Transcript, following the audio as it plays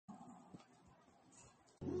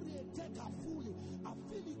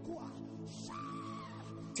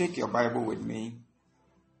Take your Bible with me.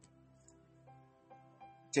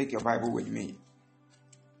 Take your Bible with me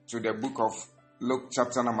to the book of Luke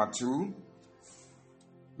chapter number 2.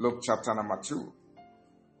 Luke chapter number 2.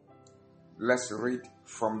 Let's read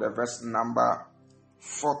from the verse number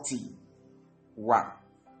 41.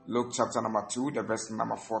 Luke chapter number 2, the verse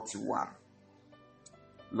number 41.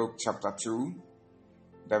 Luke chapter 2,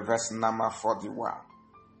 the verse number 41.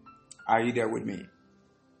 Are you there with me?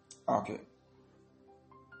 Okay.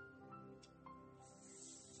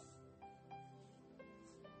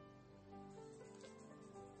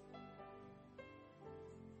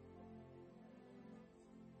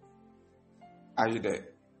 Are you there?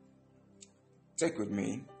 Take with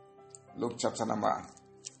me Luke chapter number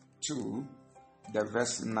 2, the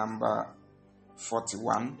verse number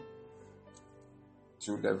 41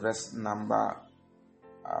 to the verse number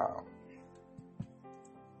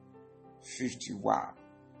 51.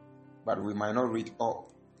 But we might not read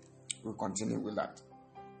all. We'll continue with that.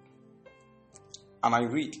 And I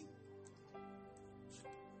read.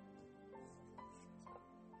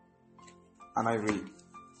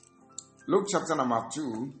 Luke chapter number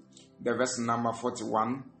 2, the verse number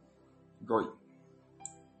 41, going.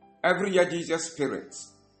 Every year Jesus'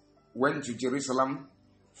 parents went to Jerusalem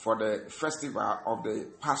for the festival of the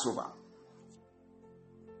Passover.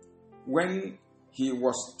 When he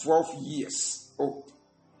was 12 years old,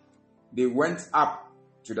 they went up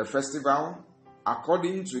to the festival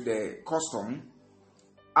according to the custom.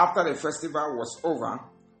 After the festival was over,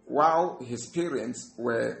 while his parents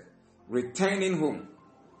were returning home,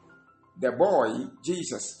 the boy,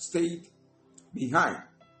 Jesus, stayed behind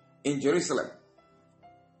in Jerusalem,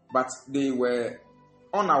 but they were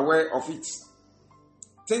unaware of it.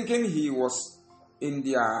 Thinking he was in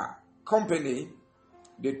their company,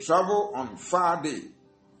 they traveled on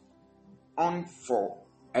for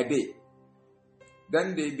a day.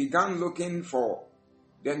 Then they began looking for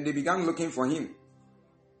him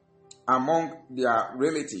among their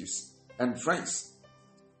relatives and friends.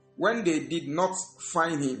 When they did not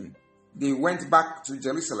find him, they went back to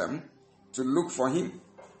Jerusalem to look for him.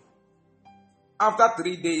 After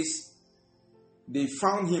 3 days, they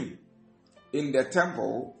found him in the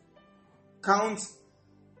temple,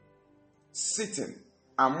 sitting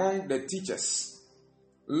among the teachers,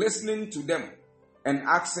 listening to them and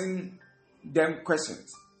asking them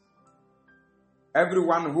questions.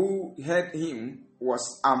 Everyone who heard him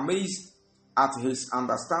was amazed at his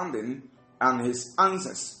understanding and his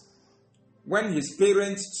answers. When his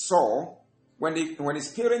parents saw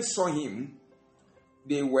him,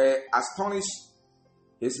 they were astonished.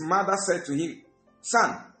 His mother said to him,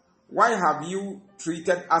 "Son, why have you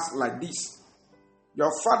treated us like this?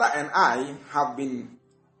 Your father and I have been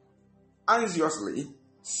anxiously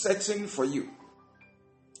searching for you."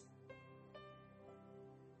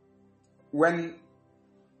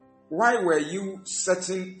 Why were you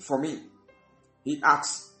searching for me? He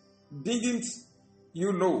asked. Didn't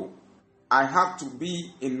you know I have to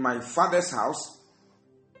be in my father's house?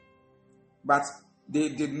 But they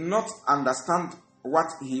did not understand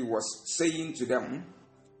what he was saying to them.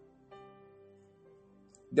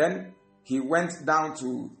 Then he went down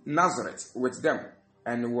to Nazareth with them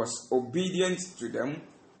and was obedient to them.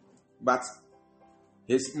 But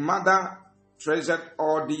his mother treasured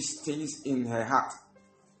all these things in her heart.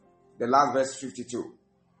 The last verse 52.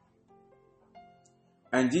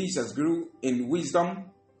 And Jesus grew in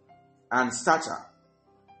wisdom and stature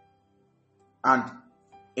and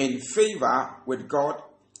in favor with God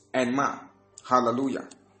and man. Hallelujah.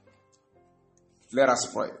 Let us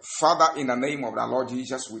pray. Father, in the name of the Lord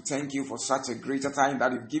Jesus, we thank you for such a greater time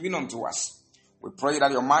that you've given unto us. We pray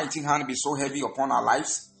that your mighty hand be so heavy upon our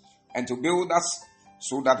lives and to build us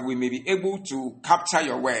so that we may be able to capture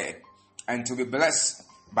your word and to be blessed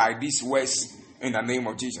by these words in the name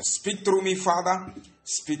of Jesus. Speak through me, Father.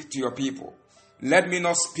 Speak to your people. Let me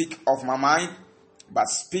not speak of my mind, but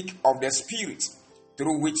speak of the Spirit,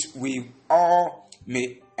 through which we all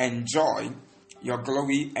may enjoy your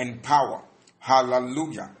glory and power.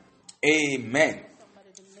 Hallelujah. Amen.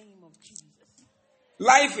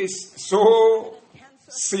 Life is so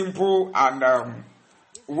simple and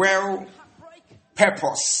well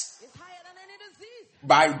purposed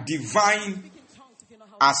by divine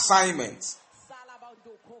assignment.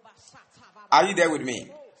 Are you there with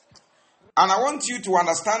me? And I want you to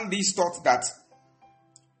understand this thought that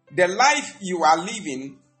the life you are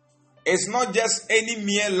living is not just any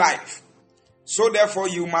mere life. So therefore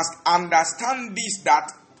you must understand this,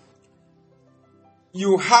 that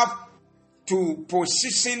you have to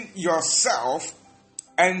position yourself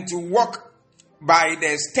and to walk by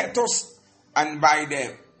the status and by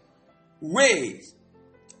the ways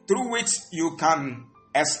through which you can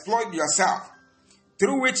exploit yourself,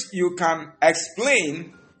 through which you can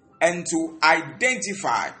explain and to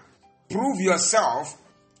identify, prove yourself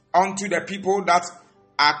unto the people that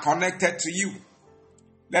are connected to you.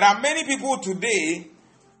 There are many people today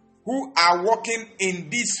who are walking in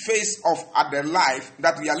this phase of the life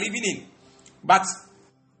that we are living in, but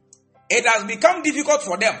it has become difficult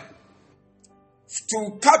for them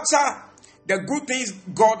to capture the good things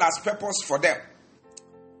God has purposed for them.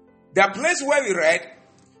 The place where we read,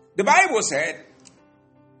 the Bible said,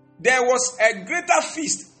 there was a greater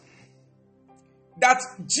feast that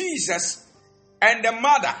Jesus and the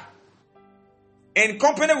mother, in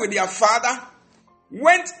company with their father,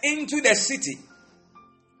 went into the city.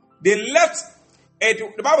 They left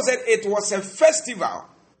it. The Bible said it was a festival,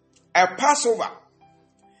 a Passover,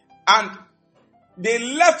 and they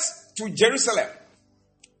left to Jerusalem,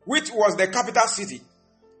 which was the capital city.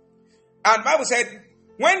 And the Bible said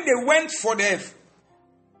when they went for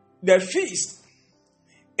the feast,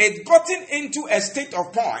 it gotten into a state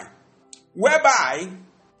of point whereby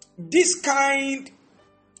this kind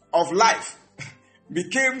of life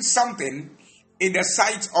became something in the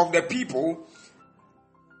sight of the people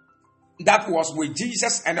that was with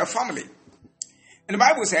Jesus and the family. And the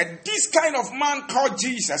Bible said this kind of man called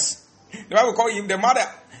Jesus, the Bible called him the mother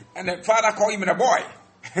and the father called him the boy.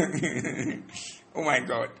 Oh my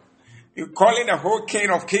God. You're calling the whole king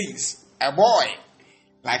of kings a boy.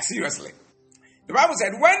 Like seriously. The Bible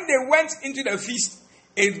said when they went into the feast,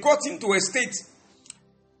 it got into a state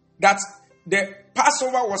that the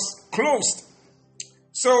Passover was closed.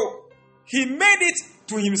 So he made it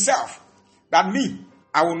to himself that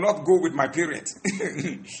I will not go with my parents.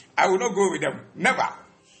 I will not go with them. Never.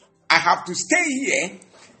 I have to stay here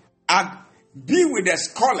and be with the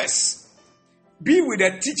scholars, be with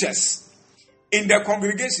the teachers in the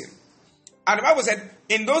congregation. And the Bible said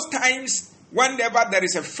in those times, whenever there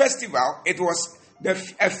is a festival, it was a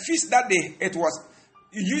feast that it was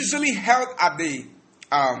usually held at the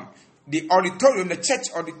auditorium, the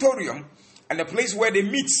church auditorium, and the place where they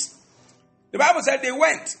meet. The Bible said they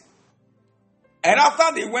went. And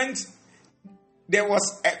after they went, there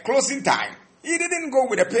was a closing time. He didn't go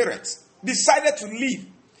with the parents. Decided to leave.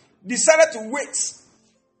 Decided to wait.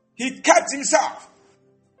 He kept himself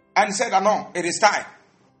and said, no, it is time.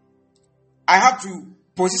 I have to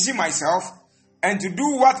position myself and to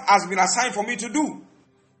do what has been assigned for me to do.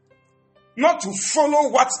 Not to follow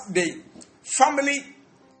what the family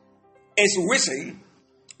is wishing,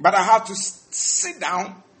 but I have to sit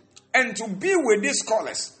down and to be with these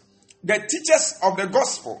scholars, the teachers of the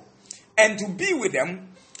gospel, and to be with them.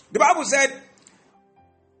 The Bible said,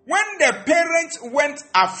 when the parents went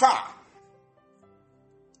afar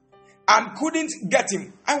and couldn't get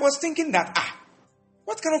him, I was thinking that,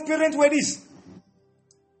 what kind of parents were these?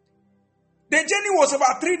 The journey was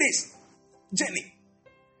about 3 days journey.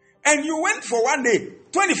 And you went for 1 day,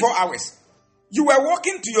 24 hours. You were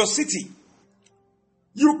walking to your city.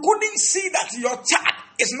 You couldn't see that your child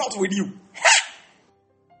is not with you.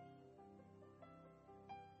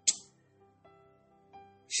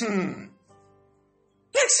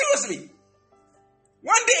 Like seriously.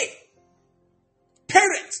 1 day,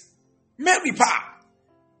 parents, maybe pa.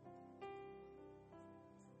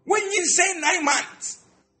 When you say 9 months,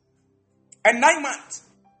 and 9 months,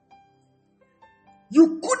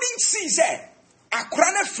 you couldn't see, say,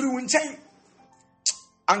 akrana free chain.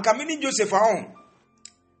 And Kamini Joseph aon.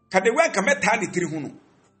 Kadewa kameta ni trihunu.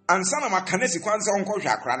 And sana makanesi kwanza onko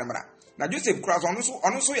hwa akrana mra. Na Joseph cross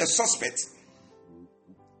ono so a suspect.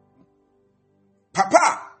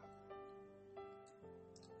 Papa,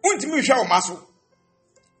 untimi hwa o maso.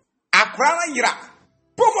 Akrana yira.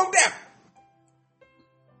 Both of them.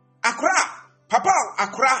 Akra, papa,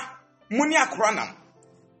 akra, muni akra nam.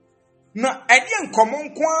 Na edi nkomo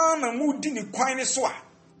nkwa na mudi ni kwan ni so a.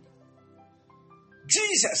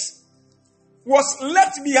 Jesus was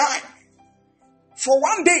left behind for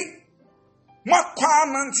 1 day. Makwa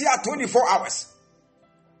nantia 24 hours.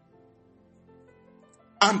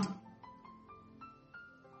 And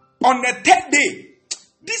on the 3rd day,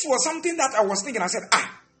 this was something that I was thinking. I said,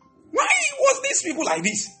 why was these people like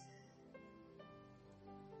this?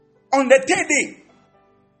 On the 3rd day,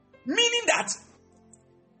 meaning that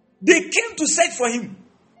they came to search for him.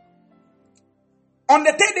 On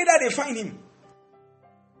the 3rd day that they find him.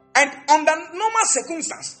 And under normal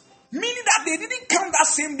circumstance, meaning that they didn't come that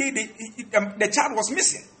same day the child was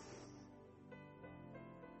missing.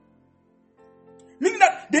 Meaning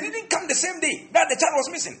that they didn't come the same day that the child was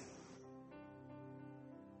missing.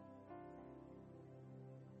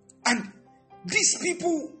 And these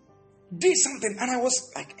people did something, and I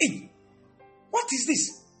was like, hey, what is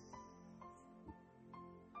this?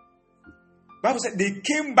 Bible said they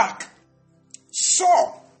came back,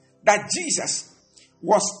 saw that Jesus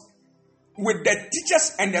was with the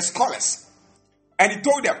teachers and the scholars, and he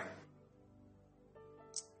told them,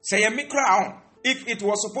 say a crown. If it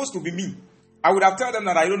was supposed to be me, I would have told them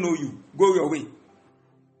that I don't know you. Go your way.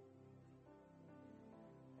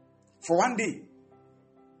 For one day.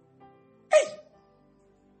 Hey!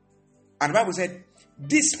 And the Bible said,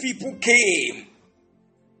 these people came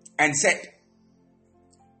and said,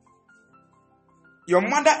 your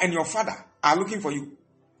mother and your father are looking for you.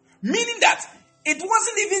 Meaning that it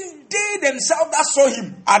wasn't even they themselves that saw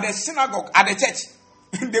him at the synagogue, at the church.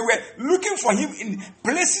 They were looking for him in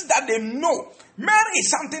places that they know. Mary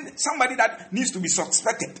is somebody that needs to be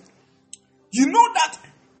suspected. You know that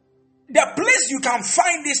the place you can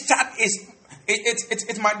find this child is,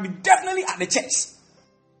 it might be definitely at the church.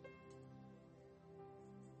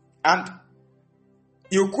 And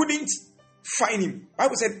you couldn't find him. The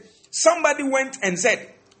Bible said, somebody went and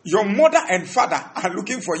said, your mother and father are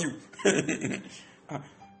looking for you.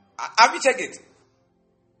 Have you checked it?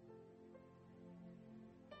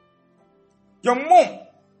 Your mom,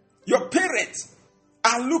 your parents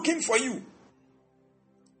are looking for you.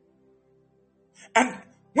 And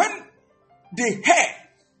when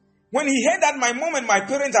he heard that my mom and my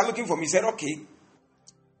parents are looking for me, he said, okay.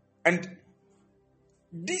 And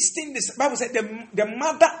this thing, the Bible said, the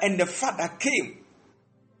mother and the father came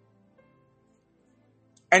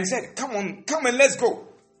and said, come and let's go.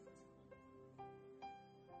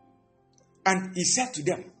 And he said to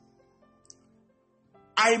them,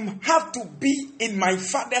 I have to be in my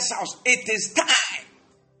father's house. It is time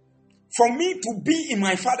for me to be in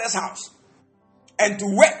my father's house and to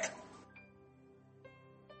work.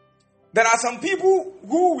 There are some people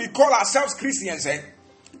who we call ourselves Christians, and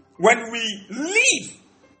when we live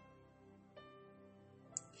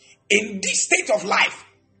in this state of life,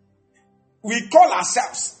 we call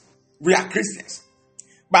ourselves, we are Christians.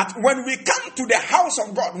 But when we come to the house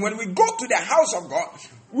of God, when we go to the house of God,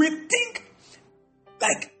 we think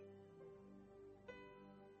like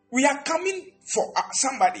we are coming for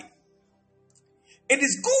somebody. It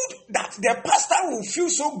is good that the pastor will feel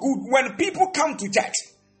so good when people come to church.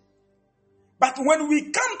 But when we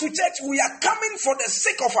come to church, we are coming for the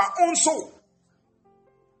sake of our own soul.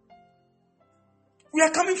 We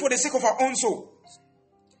are coming for the sake of our own soul.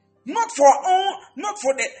 Not for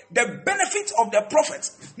the benefit of the prophet,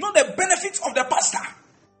 not the benefit of the pastor,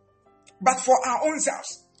 but for our own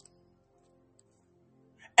selves.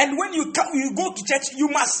 And when you go to church, you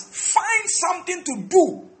must find something to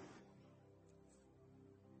do.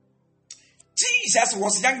 Jesus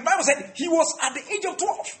was young. The Bible said he was at the age of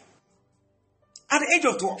 12. At the age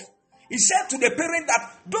of 12. He said to the parent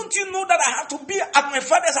that, don't you know that I have to be at my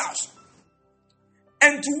father's house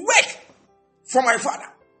and to work for my father?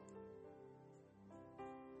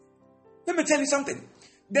 Let me tell you something.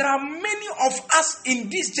 There are many of us in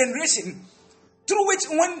this generation through which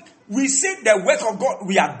when we say the work of God,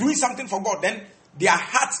 we are doing something for God, then their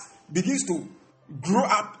heart begins to grow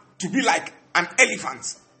up to be like an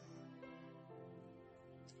elephant.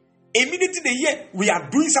 Immediately they hear we are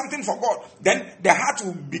doing something for God, then the heart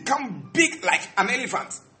will become big like an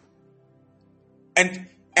elephant. And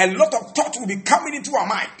a lot of thought will be coming into our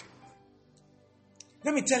mind.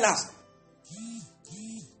 Let me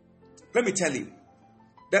tell you,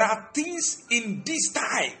 there are things in this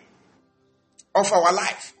time of our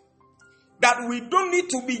life that we don't need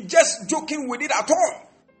to be just joking with it at all.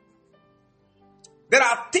 There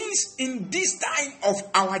are things in this time of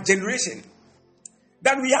our generation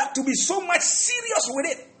that we have to be so much serious with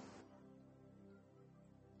it.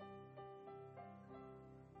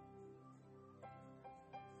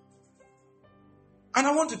 And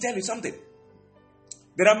I want to tell you something.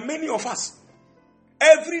 There are many of us,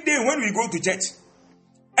 every day when we go to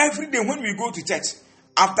church,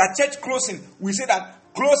 after church closing, we say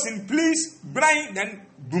that, closing please, blind, then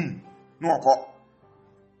boom, no call.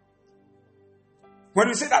 When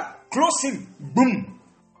we say that, closing, boom,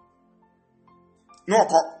 no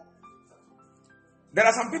call. There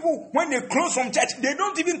are some people, when they close from church, they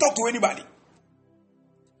don't even talk to anybody.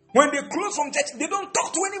 When they close from church, they don't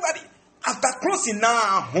talk to anybody. After closing,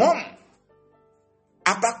 now home.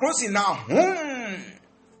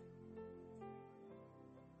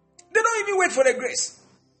 They don't even wait for the grace.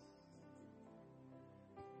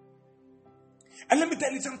 And let me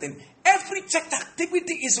tell you something. Every church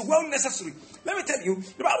activity is well necessary. Let me tell you,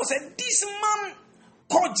 the Bible said this man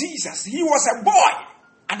called Jesus, he was a boy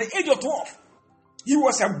at the age of 12. He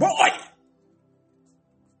was a boy.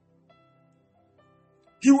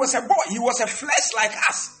 He was a boy. He was a flesh like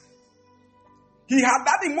us. He had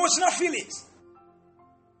that emotional feelings.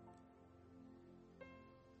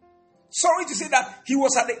 Sorry to say that he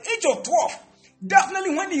was at the age of 12.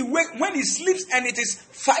 Definitely when he sleeps and it is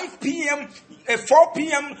 5 p.m., 4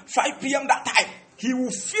 p.m., 5 p.m. that time, he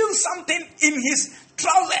will feel something in his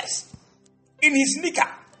trousers, in his knicker.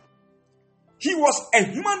 He was a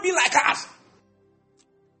human being like us.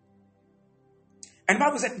 And the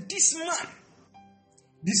Bible said, this man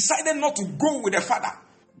decided not to go with the father,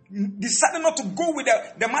 decided not to go with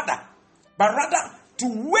the mother, but rather to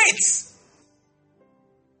wait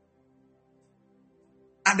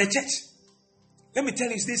at the church. Let me tell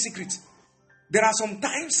you this secret. There are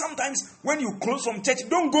sometimes when you close from church,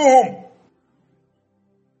 don't go home.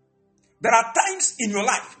 There are times in your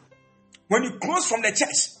life when you close from the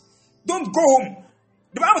church, don't go home.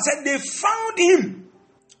 The Bible said they found him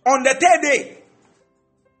on the third day.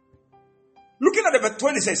 Looking at the verse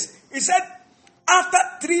 20 says, it said,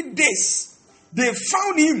 after 3 days, they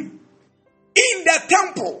found him in the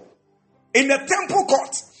temple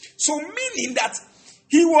court. So meaning that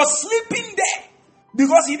he was sleeping there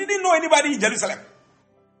because he didn't know anybody in Jerusalem.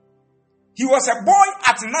 He was a boy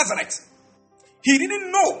at Nazareth. He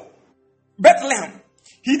didn't know Bethlehem.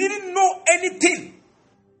 He didn't know anything.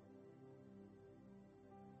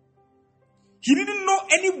 He didn't know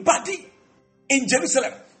anybody in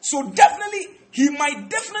Jerusalem. So definitely, he might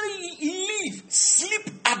definitely sleep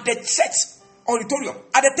at the church auditorium,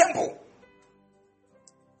 at the temple.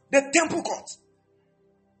 The temple court.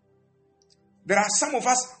 There are some of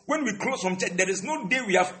us, when we close from church, there is no day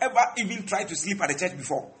we have ever even tried to sleep at the church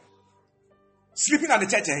before. Sleeping at the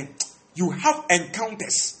church, you have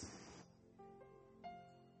encounters.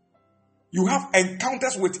 You have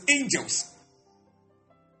encounters with angels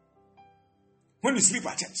when you sleep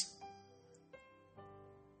at church.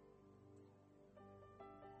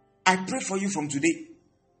 I pray for you from today.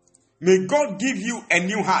 May God give you a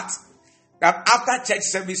new heart, that after church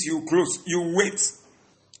service you wait.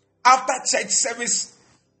 After church service,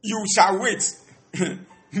 you shall wait.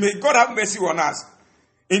 May God have mercy on us.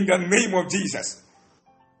 In the name of Jesus.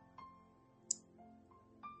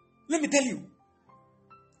 Let me tell you.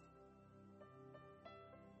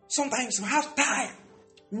 Sometimes you have time.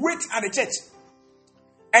 Wait at the church.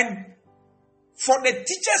 And for the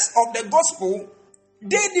teachers of the gospel,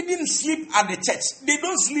 they didn't sleep at the church. They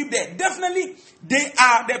don't sleep there. Definitely, they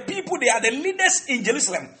are the people, they are the leaders in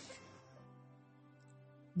Jerusalem.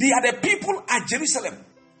 They are the people at Jerusalem.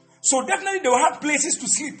 So definitely they will have places to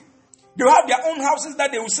sleep. They will have their own houses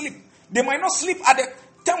that they will sleep. They might not sleep at the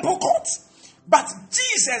temple courts. But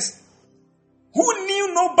Jesus, who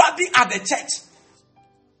knew nobody at the church,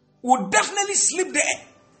 would definitely sleep there.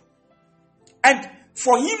 And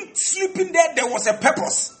for him sleeping there, there was a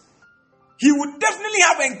purpose. He would definitely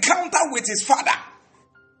have an encounter with his father.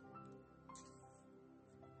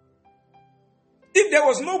 If there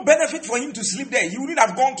was no benefit for him to sleep there, he wouldn't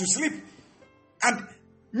have gone to sleep. And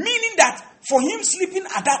meaning that for him sleeping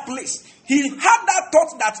at that place, he had that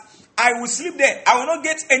thought that I will sleep there. I will not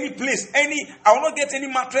get any place, I will not get any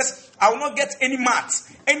mattress, I will not get any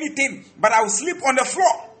mats, anything, but I will sleep on the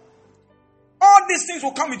floor. All these things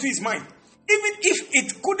will come into his mind. Even if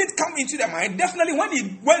it couldn't come into the mind, definitely when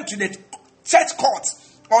he went to the church court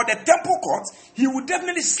or the temple court, he would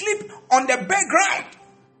definitely sleep on the bare ground.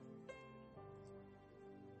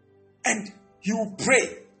 And he will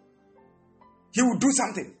pray. He will do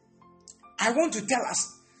something. I want to tell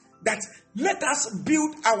us that let us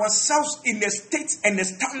build ourselves in the state and the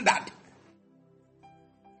standard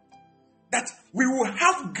that we will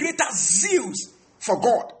have greater zeals for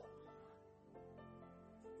God.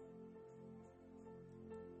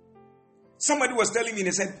 Somebody was telling me, they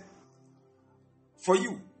said, for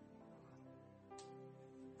you,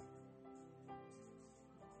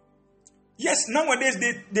 yes, nowadays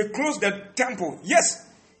they close the temple. Yes,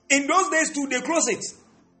 in those days too, they close it.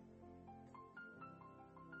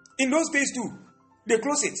 In those days too, they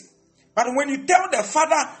close it. But when you tell the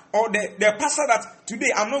father or the pastor that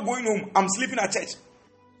today I'm not going home, I'm sleeping at church.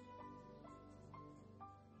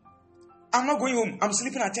 I'm not going home, I'm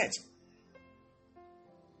sleeping at church.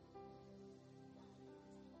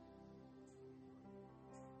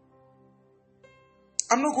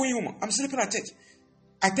 I'm not going home, I'm sleeping at church.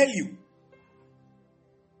 I tell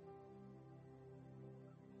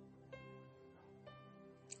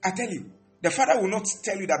you, the father will not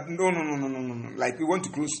tell you that no. Like we want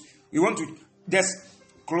to just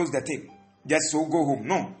close the tape, just so go home.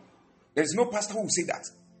 No, there's no pastor who will say that.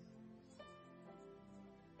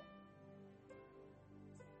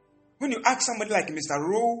 When you ask somebody like Mr.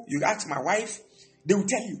 Rowe, you ask my wife, they will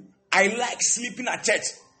tell you, I like sleeping at church.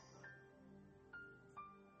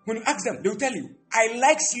 When you ask them, they will tell you, I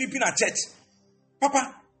like sleeping at church.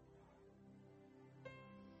 Papa.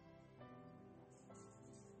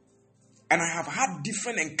 And I have had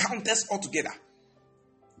different encounters altogether.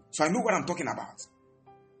 So I know what I'm talking about.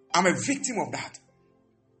 I'm a victim of that.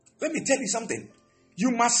 Let me tell you something.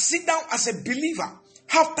 You must sit down as a believer.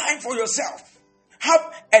 Have time for yourself.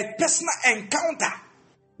 Have a personal encounter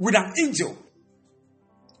with an angel.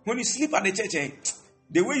 When you sleep at the church,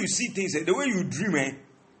 the way you see things, the way you dream,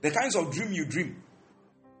 the kinds of dream you dream.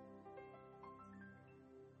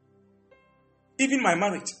 Even my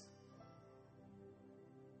marriage.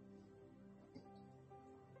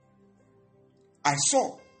 I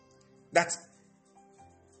saw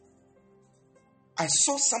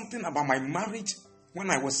something about my marriage when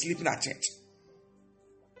I was sleeping at church.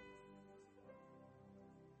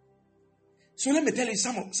 So let me tell you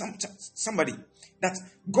somebody that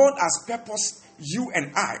God has purposed you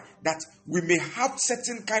and I that we may have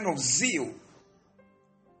certain kind of zeal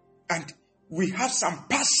and we have some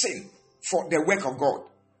passion for the work of God.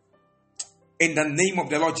 In the name of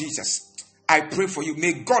the Lord Jesus, I pray for you.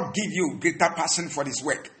 May God give you greater passion for His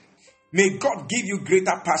work. May God give you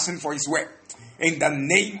greater passion for His work. In the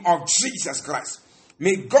name of Jesus Christ.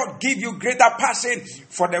 May God give you greater passion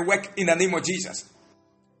for the work in the name of Jesus.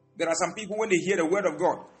 There are some people when they hear the word of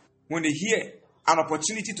God, when they hear an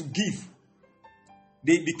opportunity to give,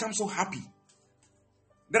 they become so happy.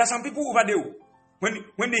 There are some people over there,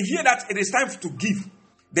 when they hear that it is time to give,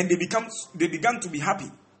 then they began to be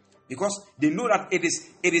happy. Because they know that it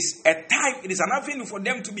is a time, it is an avenue for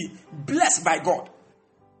them to be blessed by God.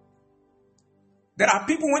 There are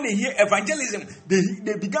people when they hear evangelism,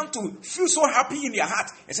 they began to feel so happy in their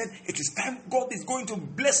heart. They said, it is time God is going to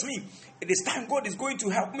bless me. It is time God is going to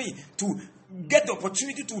help me to get the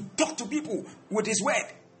opportunity to talk to people with His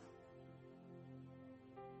word.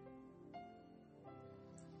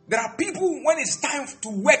 There are people when it's time to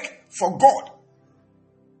work for God,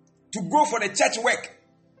 to go for the church work,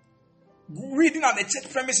 reading at the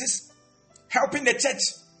church premises, helping the church,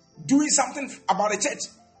 doing something about the church,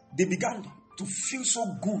 they began to feel so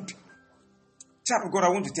good. Child of God, I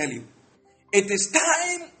want to tell you, it is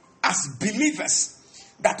time as believers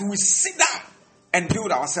that we sit down and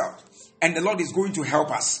build ourselves. And the Lord is going to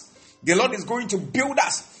help us. The Lord is going to build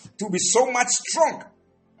us to be so much strong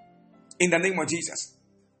in the name of Jesus.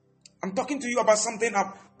 I'm talking to you about something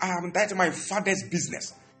I have entitled my father's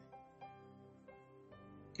business.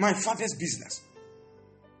 My father's business.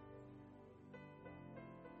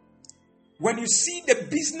 When you see the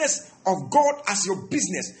business of God as your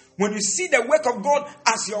business, when you see the work of God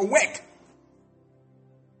as your work,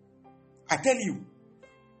 I tell you,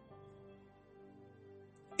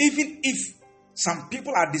 even if some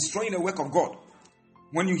people are destroying the work of God,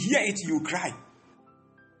 when you hear it, you cry.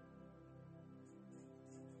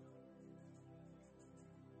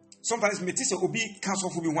 Sometimes me say obi cancel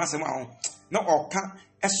for me once a while. No, or can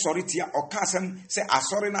authority or can say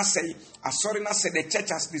sorry na say the church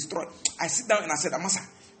has destroyed. I sit down and I said, Amasa,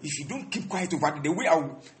 if you don't keep quiet over the way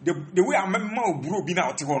I remember bro being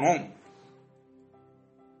out on.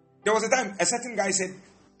 There was a time a certain guy said,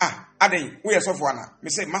 Aden, we are so for now. Me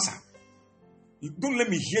say, Masa, you don't let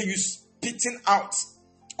me hear you spitting out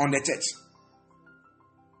on the church.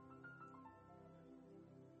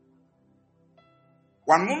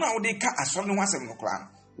 One moment they can't as someone was no clan.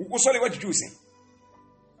 Sorry, what did you say?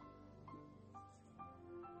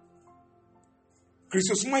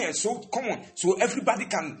 Christmas is so common, so everybody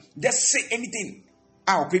can just say anything.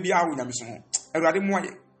 Baby, I will have some. I rather more.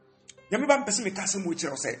 Yamiban Pessimism Castle, which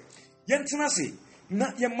I say, Yentinasi,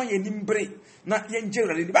 not Yamay and Imbre, not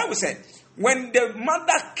Yenjera. The Bible said, when the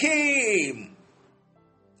mother came,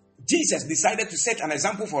 Jesus decided to set an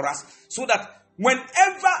example for us so that whenever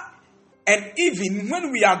and even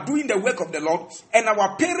when we are doing the work of the Lord and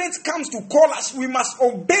our parents comes to call us, we must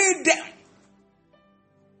obey them.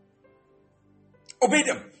 Obey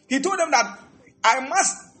them. He told them that I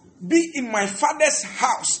must be in my father's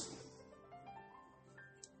house.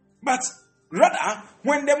 But rather,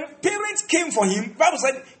 when the parents came for him, the Bible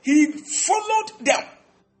said he followed them.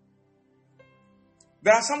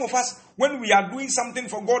 There are some of us, when we are doing something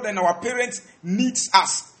for God and our parents needs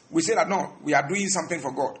us, we say that no, we are doing something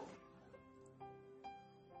for God.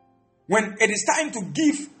 When it is time to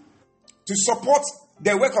give, to support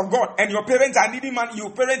the work of God, and your parents are needing money, your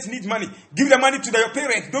parents need money, give the money to your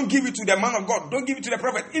parents. Don't give it to the man of God. Don't give it to the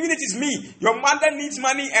prophet. Even if it is me, your mother needs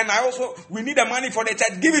money, and we need the money for the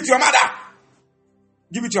church. Give it to your mother.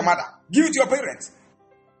 Give it to your mother. Give it to your parents.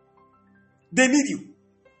 They need you.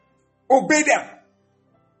 Obey them.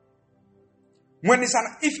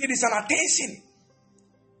 If it is an attention,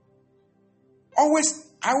 I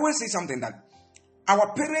always say something that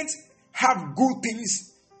our parents have good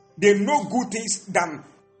things, they know good things than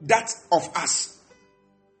that of us.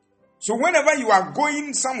 So whenever you are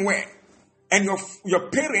going somewhere and your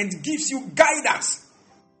parent gives you guidance,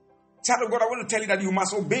 child of God, I want to tell you that you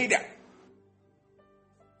must obey them.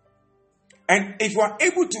 And if you are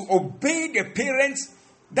able to obey the parents,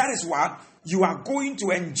 that is what you are going to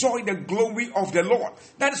enjoy the glory of the Lord.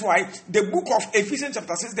 That is why the book of Ephesians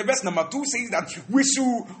chapter 6, the verse number 2 says that we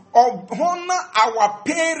should honor our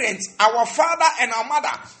parents, our father and our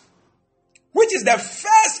mother, which is the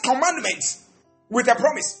first commandment with a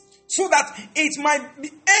promise, so that it might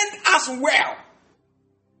end us well.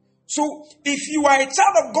 So if you are a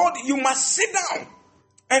child of God, you must sit down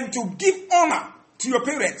and to give honor to your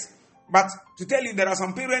parents. But to tell you, there are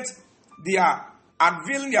some parents, they are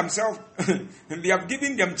availing themselves and they have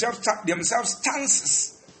given themselves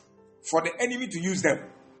chances for the enemy to use them.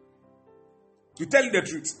 To tell you the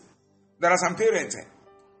truth, there are some parents,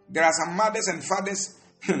 there are some mothers and fathers.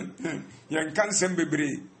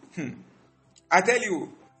 I tell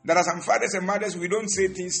you, there are some fathers and mothers, we don't say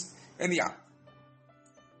things anyhow.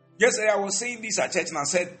 Yesterday I was saying this at church and I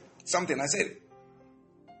said something. I said,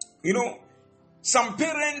 some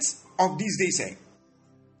parents of these days,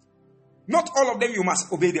 not all of them you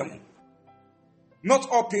must obey them. Not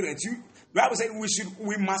all parents. The Bible said we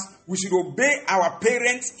should obey our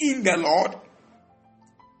parents in the Lord.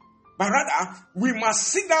 But rather, we must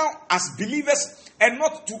sit down as believers and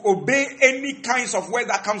not to obey any kinds of word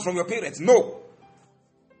that comes from your parents. No.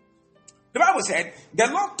 The Bible said, the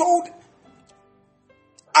Lord told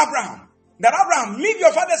Abraham that Abraham, leave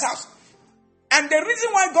your father's house. And the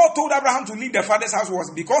reason why God told Abraham to leave the father's house was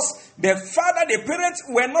because the parents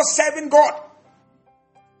were not serving God.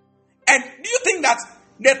 And do you think that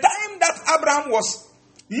the time that Abraham was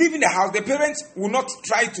leaving the house, the parents would not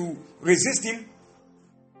try to resist him?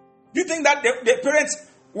 Do you think that the parents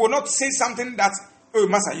will not say something that, oh,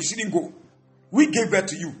 master, you shouldn't go. We gave birth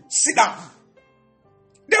to you. Sit down.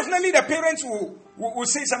 Definitely the parents will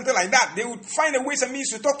say something like that. They would find a ways and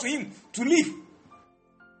means to talk to him, to leave.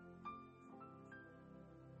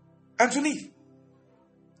 And to leave.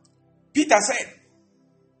 Peter said,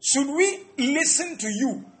 should we listen to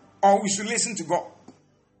you or we should listen to God?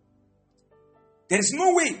 There is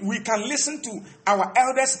no way we can listen to our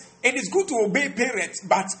elders. It is good to obey parents,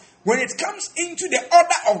 but when it comes into the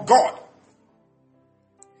order of God,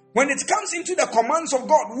 when it comes into the commands of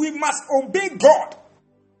God, we must obey God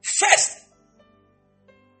first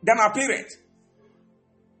than our parents.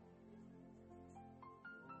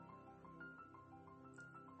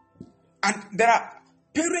 And there are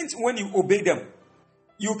parents, when you obey them,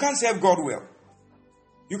 you can't serve God well.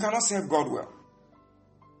 You cannot serve God well.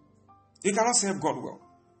 You cannot serve God well.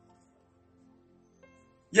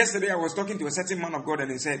 Yesterday I was talking to a certain man of God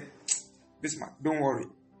and he said, Bismark, don't worry.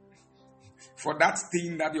 For that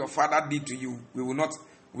thing that your father did to you,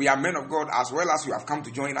 we are men of God, as well as you have come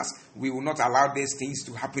to join us, we will not allow these things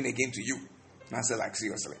to happen again to you. And I said, like,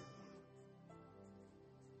 seriously.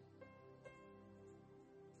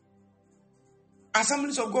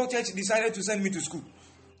 Assemblies of God Church decided to send me to school,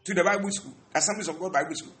 to the Bible school, Assemblies of God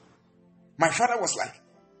Bible school. My father was like,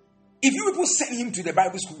 if you people send him to the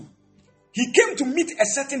Bible school, he came to meet a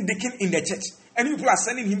certain deacon in the church, and you people are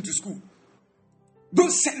sending him to school.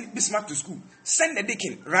 Don't send Bismark to school. Send the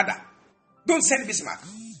deacon, rather. Don't send Bismark.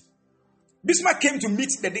 Bismark came to meet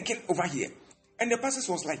the deacon over here, and the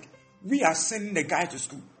pastor was like, we are sending the guy to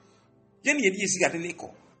school. And you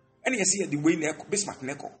see the way Bismark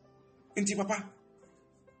neko. Inti papa.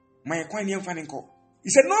 My kwani mfani nko. He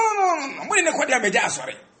said, no. Mo de ne meja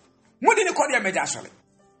asore. Mo de ne meja asore.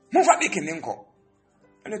 Mo fa deacon nko.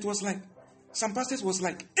 And it was like, some pastors was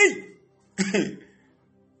like, hey.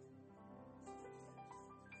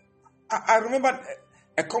 I remember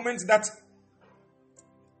a comment that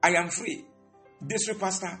I am free. District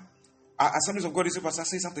pastor, Assemblies of God district pastor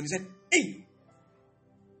said something. He said, hey.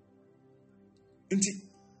 Inti.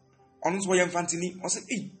 Onus wa yamfantini. I said,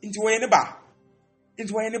 hey. Inti wa yeneba.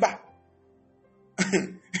 Inti wa yeneba.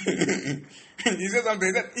 He said something.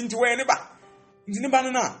 He said, inti wa yeneba. Inti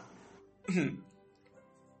neba na.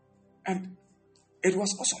 And it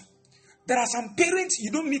was awesome. There are some parents,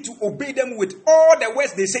 you don't need to obey them with all the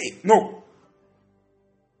words they say. No.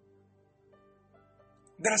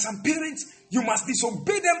 There are some parents, you must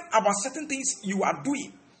disobey them about certain things you are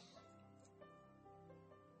doing.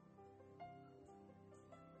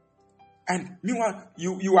 And meanwhile,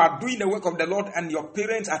 you are doing the work of the Lord and your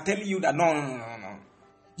parents are telling you that no.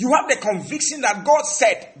 You have the conviction that God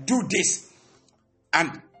said, do this.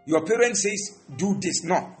 And Your parent says, do this.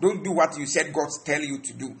 No, don't do what you said God tell you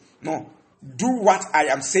to do. No, do what I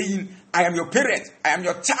am saying. I am your parent. I am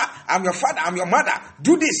your child. I am your father. I am your mother.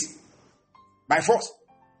 Do this by force.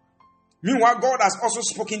 Meanwhile, God has also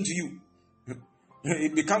spoken to you.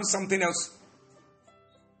 It becomes something else.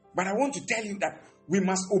 But I want to tell you that we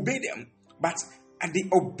must obey them. But the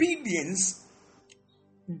obedience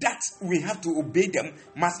that we have to obey them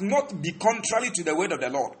must not be contrary to the word of the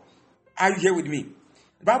Lord. Are you here with me?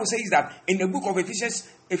 The Bible says that in the book of Ephesians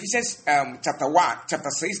chapter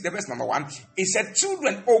 6, the verse number 1, it said,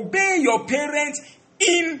 children, obey your parents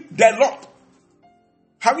in the Lord.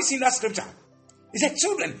 Have you seen that scripture? It said,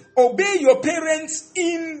 children, obey your parents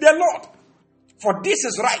in the Lord, for this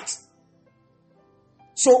is right.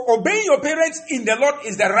 So obeying your parents in the Lord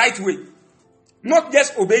is the right way. Not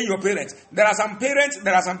just obeying your parents. There are some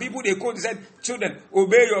people they quote, they said, children,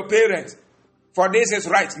 obey your parents, for this is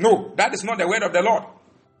right. No, that is not the word of the Lord.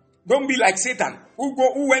 Don't be like Satan,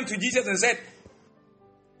 who went to Jesus and said,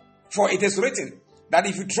 for it is written that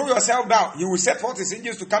if you throw yourself down, he will set forth his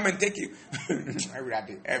angels to come and take you.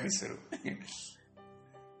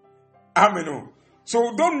 Amen.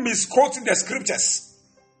 So don't misquote the scriptures.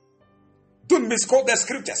 Don't misquote the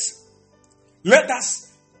scriptures. Let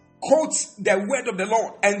us quote the word of the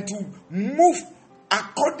Lord and to move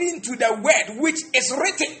according to the word which is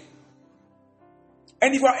written.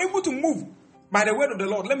 And if you are able to move by the word of the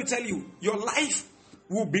Lord, let me tell you, your life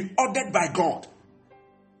will be ordered by God.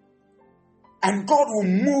 And God will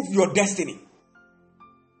move your destiny.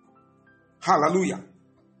 Hallelujah.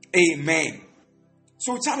 Amen.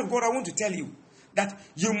 So, child of God, I want to tell you that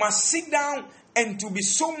you must sit down and to be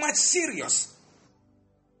so much serious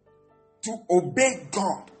to obey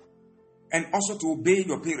God and also to obey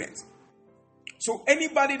your parents. So,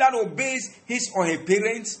 anybody that obeys his or her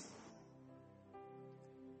parents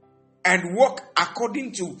and walk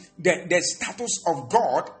according to the status of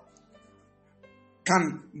God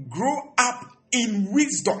can grow up in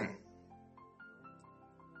wisdom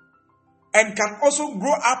and can also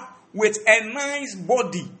grow up with a nice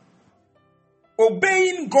body.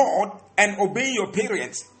 Obeying God and obeying your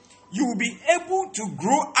parents, you will be able to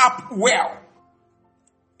grow up well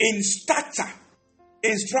in structure,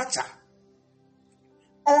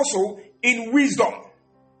 also in wisdom.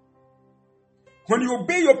 When you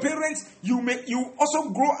obey your parents, you also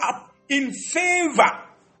grow up in favor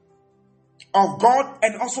of God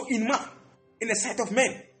and also in man, in the sight of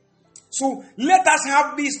men. So let us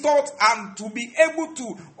have this thought and to be able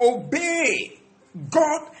to obey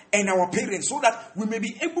God and our parents so that we may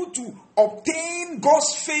be able to obtain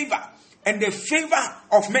God's favor and the favor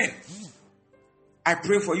of men. I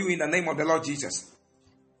pray for you in the name of the Lord Jesus.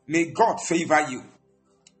 May God favor you.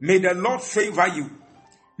 May the Lord favor you.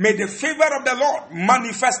 May the favor of the Lord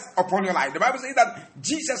manifest upon your life. The Bible says that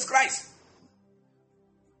Jesus Christ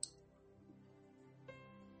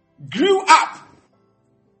grew up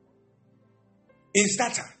in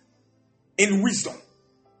stature, in wisdom,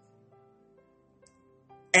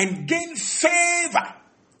 and gained favor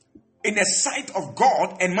in the sight of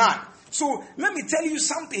God and man. So let me tell you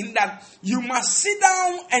something, that you must sit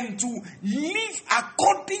down and to live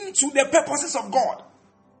according to the purposes of God,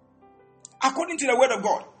 according to the word of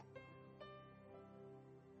God.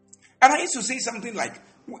 And I used to say something like,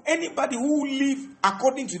 anybody who lives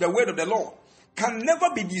according to the word of the Lord can never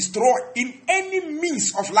be destroyed in any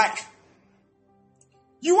means of life.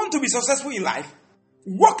 You want to be successful in life?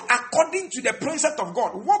 Walk according to the precept of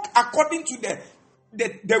God. Walk according to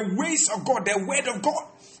the ways of God, the word of God.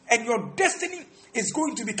 And your destiny is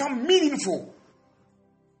going to become meaningful.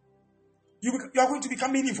 You are going to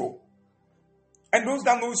become meaningful. And those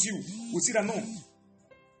that knows you will see that no,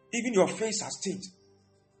 even your face has changed.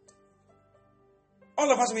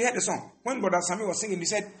 All of us, we heard the song. When Brother Samuel was singing, he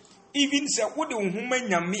said, even say,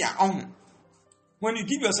 when you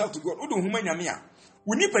give yourself to God,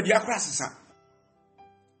 we need to be a crisis.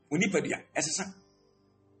 We need to be a assassin.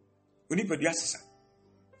 We need to be a assassin.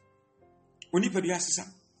 We need to be a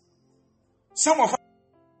assassin. Some of us.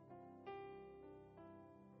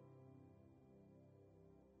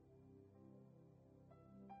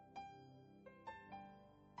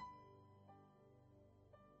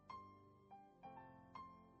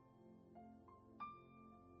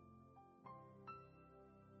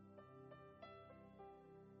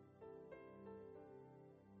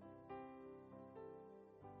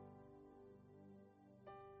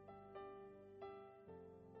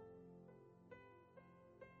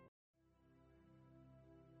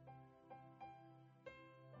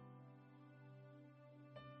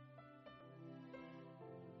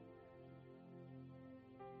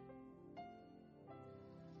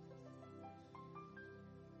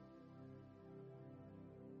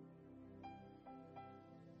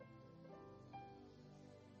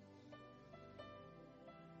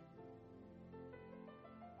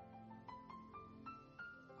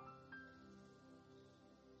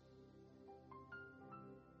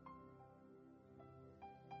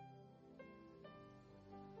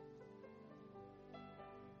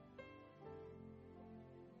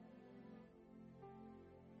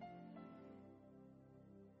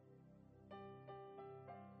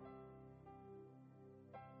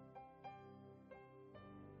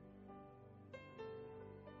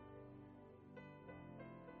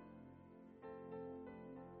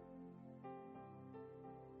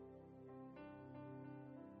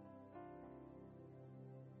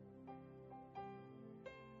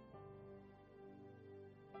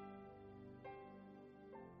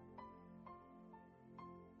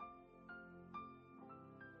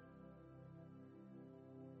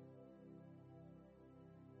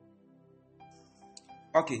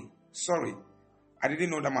 Okay, sorry. I didn't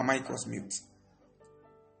know that my mic was mute.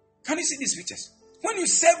 Can you see these pictures? When you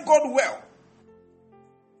serve God well,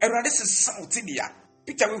 this is something there.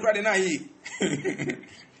 Picture we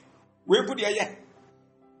put here.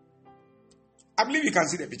 I believe you can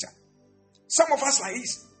see the picture. Some of us like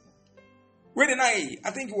this.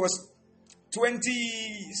 I think it was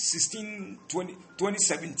 2016,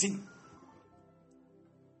 2017.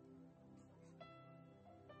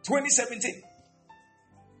 2017.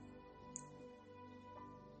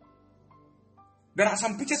 There are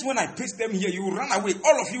some pictures when I paste them here, you will run away.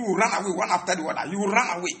 All of you will run away one after the other. You will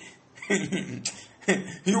run away.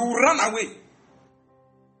 You will run away.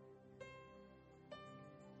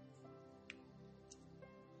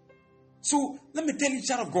 So let me tell you,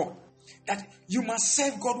 child of God, that you must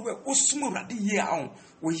serve God well.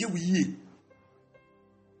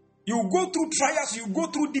 You go through trials, you go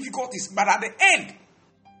through difficulties, but at the end,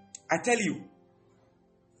 I tell you,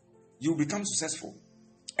 you will become successful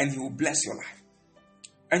and He will bless your life.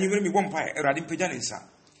 And you will be one pie,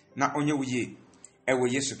 now on your way,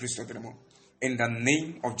 in the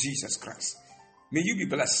name of Jesus Christ. May you be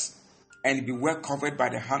blessed and be well covered by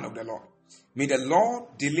the hand of the Lord. May the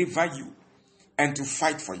Lord deliver you and to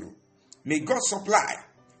fight for you. May God supply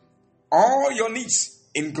all your needs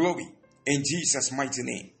in glory. In Jesus' mighty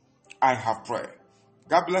name, I have prayed.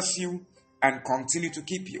 God bless you and continue to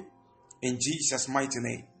keep you. In Jesus' mighty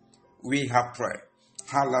name, we have prayed.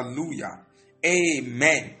 Hallelujah.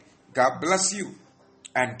 Amen. God bless you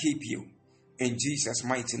and keep you. In Jesus'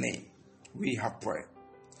 mighty name, we have prayed.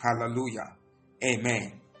 Hallelujah.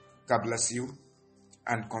 Amen. God bless you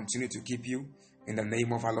and continue to keep you in the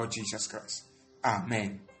name of our Lord Jesus Christ.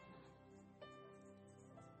 Amen.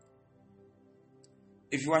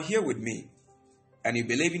 If you are here with me and you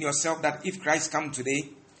believe in yourself that if Christ comes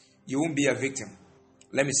today, you won't be a victim,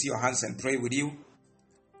 let me see your hands and pray with you.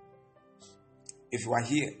 If you are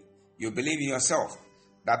here, you believe in yourself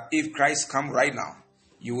that if Christ comes right now,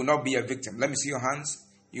 you will not be a victim. Let me see your hands.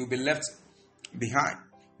 You will be left behind.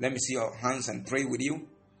 Let me see your hands and pray with you.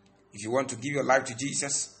 If you want to give your life to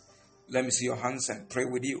Jesus, let me see your hands and pray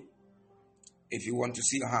with you. If you want to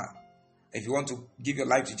see your hand, if you want to give your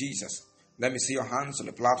life to Jesus, let me see your hands on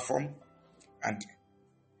the platform and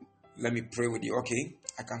let me pray with you. Okay,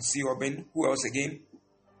 I can see Robin. Who else again?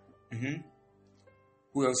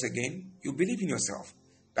 Who else again? You believe in yourself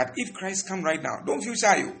that if Christ come right now, don't feel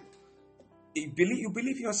shy. You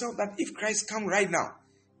believe in yourself that if Christ come right now,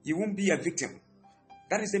 you won't be a victim.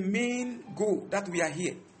 That is the main goal that we are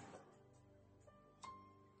here.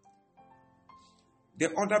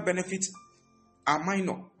 The other benefits are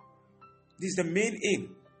minor. This is the main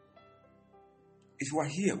aim. If you are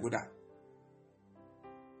here with that.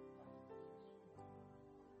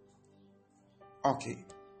 Okay.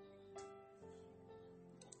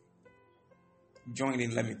 Join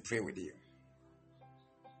in, let me pray with you.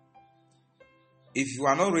 If you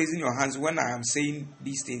are not raising your hands when I am saying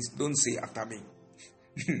these things, don't say after me.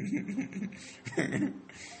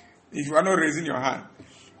 If you are not raising your hand,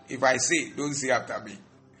 if I say, don't say after me.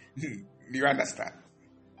 Do you understand?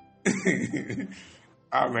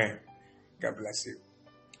 Amen. God bless you.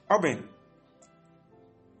 Amen.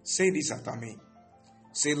 Say this after me.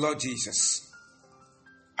 Say, Lord Jesus,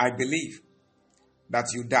 I believe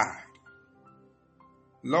that you died.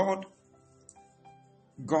 Lord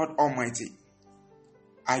God Almighty,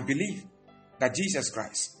 I believe that Jesus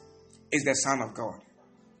Christ is the Son of God.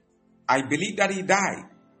 I believe that He died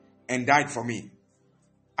and died for me.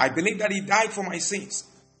 I believe that He died for my sins.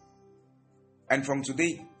 And from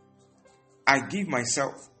today, I give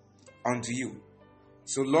myself unto you.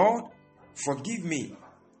 So Lord, forgive me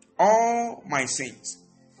all my sins.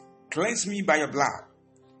 Cleanse me by your blood.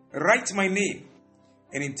 Write my name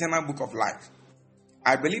in the eternal book of life.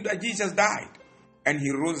 I believe that Jesus died and He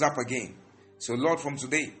rose up again. So Lord, from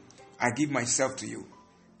today, I give myself to you.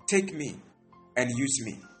 Take me and use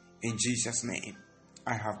me. In Jesus' name,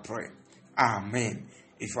 I have prayed. Amen.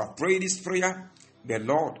 If you have prayed this prayer, the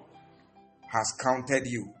Lord has counted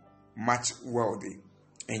you much worthy.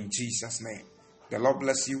 In Jesus' name. The Lord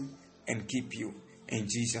bless you and keep you. In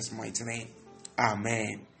Jesus' mighty name.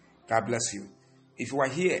 Amen. God bless you. If you are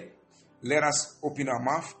here, let us open our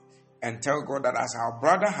mouth and tell God that as our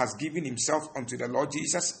brother has given himself unto the Lord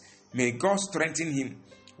Jesus, may God strengthen him.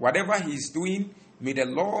 Whatever he is doing, may the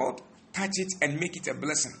Lord touch it and make it a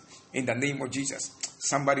blessing. In the name of Jesus.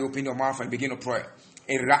 Somebody open your mouth and begin to pray.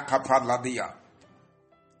 Erakapaladia.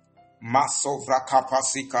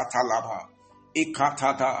 Masovrakapasikatalaba.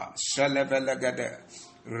 Ikatada. Shelevelegede.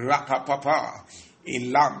 Rakapapa.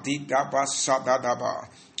 Iladidaba sadadaba.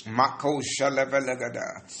 Mako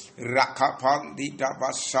Jalevelegada, Rakapandi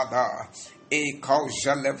Dabashada, Eko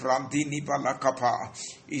Jalevrandini Balakapa,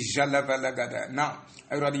 Jalevelegada. Now,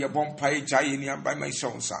 I already a bomb pie giant by my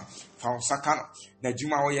sons. Found Sakano,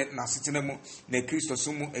 Najuma Oye, Nasitemu, Ne Christo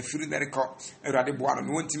Sumu, a free record, a radibuan,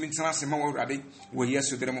 no intimate Simo Radi, where yes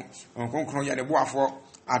to them, on Concroya de Boafo.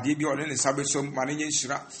 Adibio and Sabesum, Manian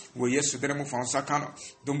Shira, where yes to them from Sakano,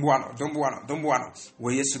 Dumbuano,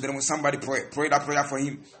 where yes to them somebody pray that prayer for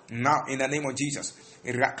him now in the name of Jesus.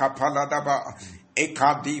 Rakapala daba,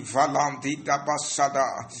 Ekadi Valandi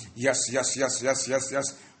Dabasada. Yes.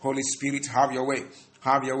 Holy Spirit, have your way.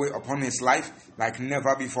 Have your way upon his life like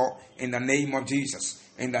never before in the name of Jesus.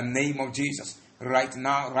 In the name of Jesus. Right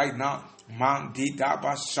now. Mandi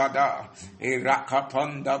daba shada,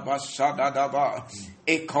 Irakapanda bashada daba,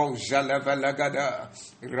 Eko jalevelegada,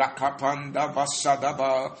 Rakapanda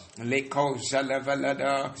bashadaba, Leko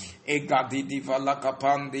jaleveleda, Egadi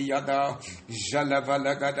divalakapandi yada,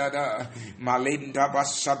 Jalevelegada, Malinda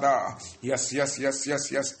bashada. Yes.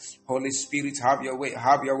 Holy Spirit, have your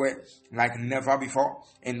way like never before.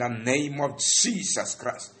 In the name of Jesus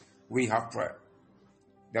Christ, we have prayed.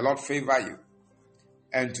 The Lord favor you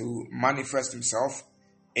and to manifest himself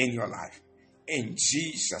in your life. In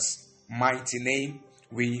Jesus' mighty name,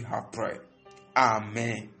 we have prayed.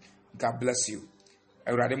 Amen. God bless you.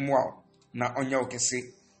 Awurade mmoa na onya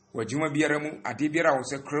okese wajuma biara mu ade biara wo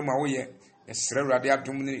se krema wo ye esre awurade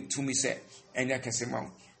adom ne tumi se enya kese ma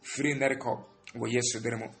free miracle wo Yesu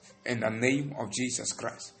dere mu. In the name of Jesus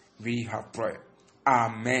Christ, we have prayed.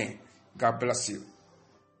 Amen. God bless you.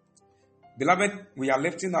 Beloved, we are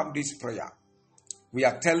lifting up this prayer. We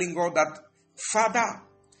are telling God that, Father,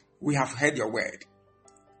 we have heard your word.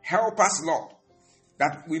 Help us, Lord,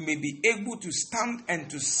 that we may be able to stand and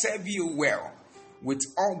to serve you well with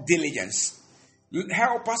all diligence.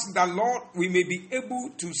 Help us that, Lord, we may be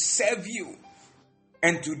able to serve you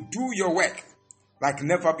and to do your work like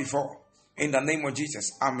never before. In the name of Jesus.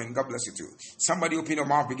 Amen. God bless you too. Somebody open your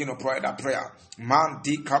mouth, begin to pray that prayer. Man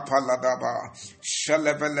di kapaladaba.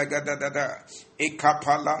 Shalevelegadada.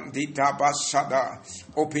 Ekapaland daba shada.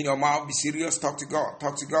 Open your mouth, be serious, talk to God.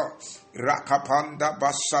 Rakapanda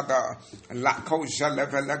basada. Lako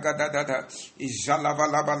jalevelegadada.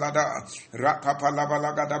 Ijalavalabalada.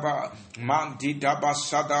 Rakapalabalagadaba. Man di daba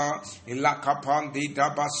shada. Lakapandi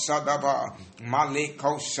daba shadaba.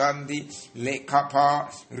 Maleko shandi. Lekapa.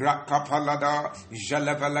 Rakapalada.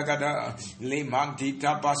 Jalavalagada.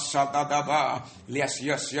 Lemandita basadadaba. Yes.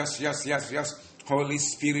 Holy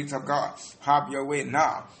Spirit of God, have your way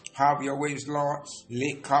now. Have your ways, Lord.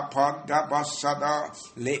 Lekapanda basada,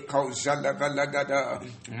 leko jalavalagada,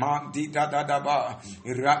 mandi dadadaba,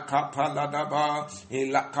 irakapaladaba,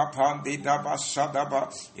 ilakapandi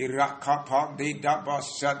dabasadaba, irakapandi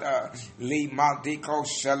dabasada, limadiko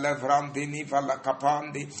shalevrandini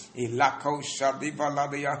valakapandi, ilako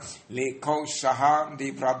shadivaladia, leko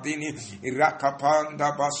shahandi bradini,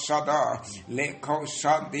 irakapanda basada, leko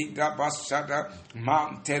shandi dabasada,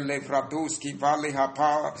 mantelevraduski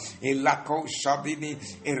valihapa. Elako Shabini,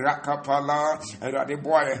 Irakapala,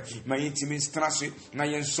 Radiboy, my intimate strassi,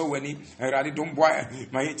 Nayan Soweni,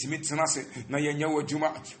 Radidumboy, my intimate strassi, Nayan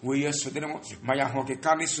Juma, we yes to them, Maya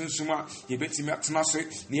Hokekani Sunsuma, Yibetimat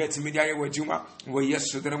Nasi, near to Media Juma, we yes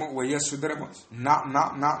to them, na,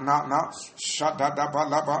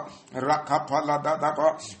 Shadadabalaba, Rakapala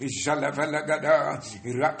Dadaba, Jalavalagada,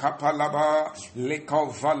 Rakapalaba,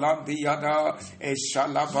 Leko Valandiada,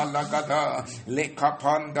 Eshalavalagada,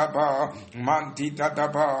 Lekapanda. Daba, Mantita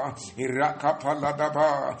daba, Irakapala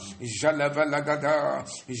daba, Jalavalagada,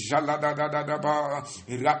 Jaladadadaba,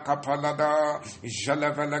 Irakapalada,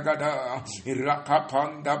 Jalavalagada,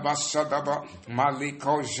 Irakapanda basadaba,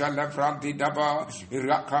 Maliko Jalavrandi daba,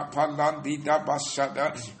 Irakapalandi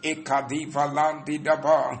dabasada, Ekadivalandi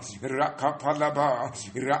daba, Rakapalaba,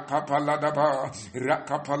 Rakapaladaba,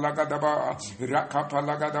 Rakapalagadaba,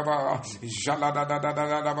 Rakapalagadaba,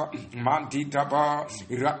 Jaladadadaba, Mantitaba,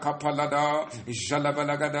 Rakapalada,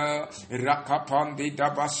 Jalavalagada, Rakapandi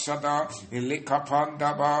Dabasada,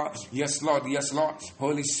 Lekapandaba. Yes, Lord.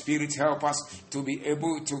 Holy Spirit, help us to be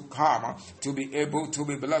able to come, to be able to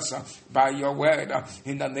be blessed by your word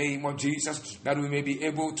in the name of Jesus, that we may be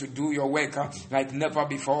able to do your work like never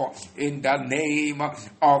before in the name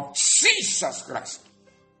of Jesus Christ.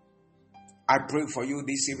 I pray for you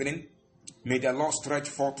this evening. May the Lord stretch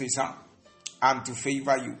forth his hand and to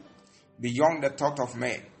favor you beyond the thought of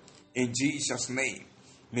man. In Jesus' name,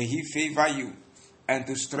 may he favor you and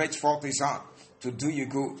to stretch forth his hand to do you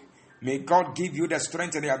good. May God give you the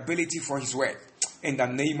strength and the ability for his work. In the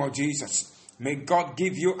name of Jesus, May God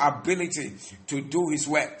give you ability to do His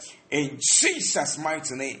work. In Jesus'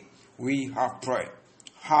 mighty name, we have prayed.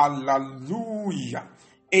 Hallelujah.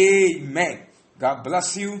 Amen. God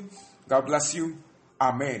bless you. God bless you.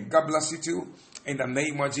 Amen. God bless you too. In the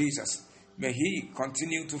name of Jesus. May He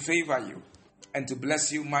continue to favor you and to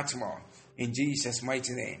bless you much more. In Jesus'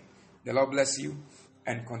 mighty name. The Lord bless you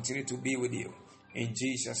and continue to be with you. In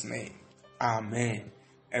Jesus' name. Amen.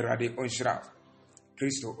 Erade onshra.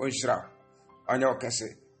 Christo onshra. Anyo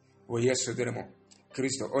kese. O yesu deremo.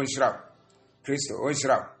 Christo onshra. Christo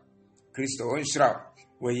onshra. Christo onshra.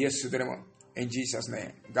 O yesu deremo. In Jesus'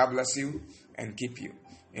 name. God bless you and keep you.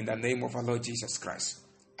 In the name of our Lord Jesus Christ.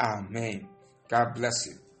 Amen. God bless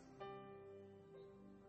you.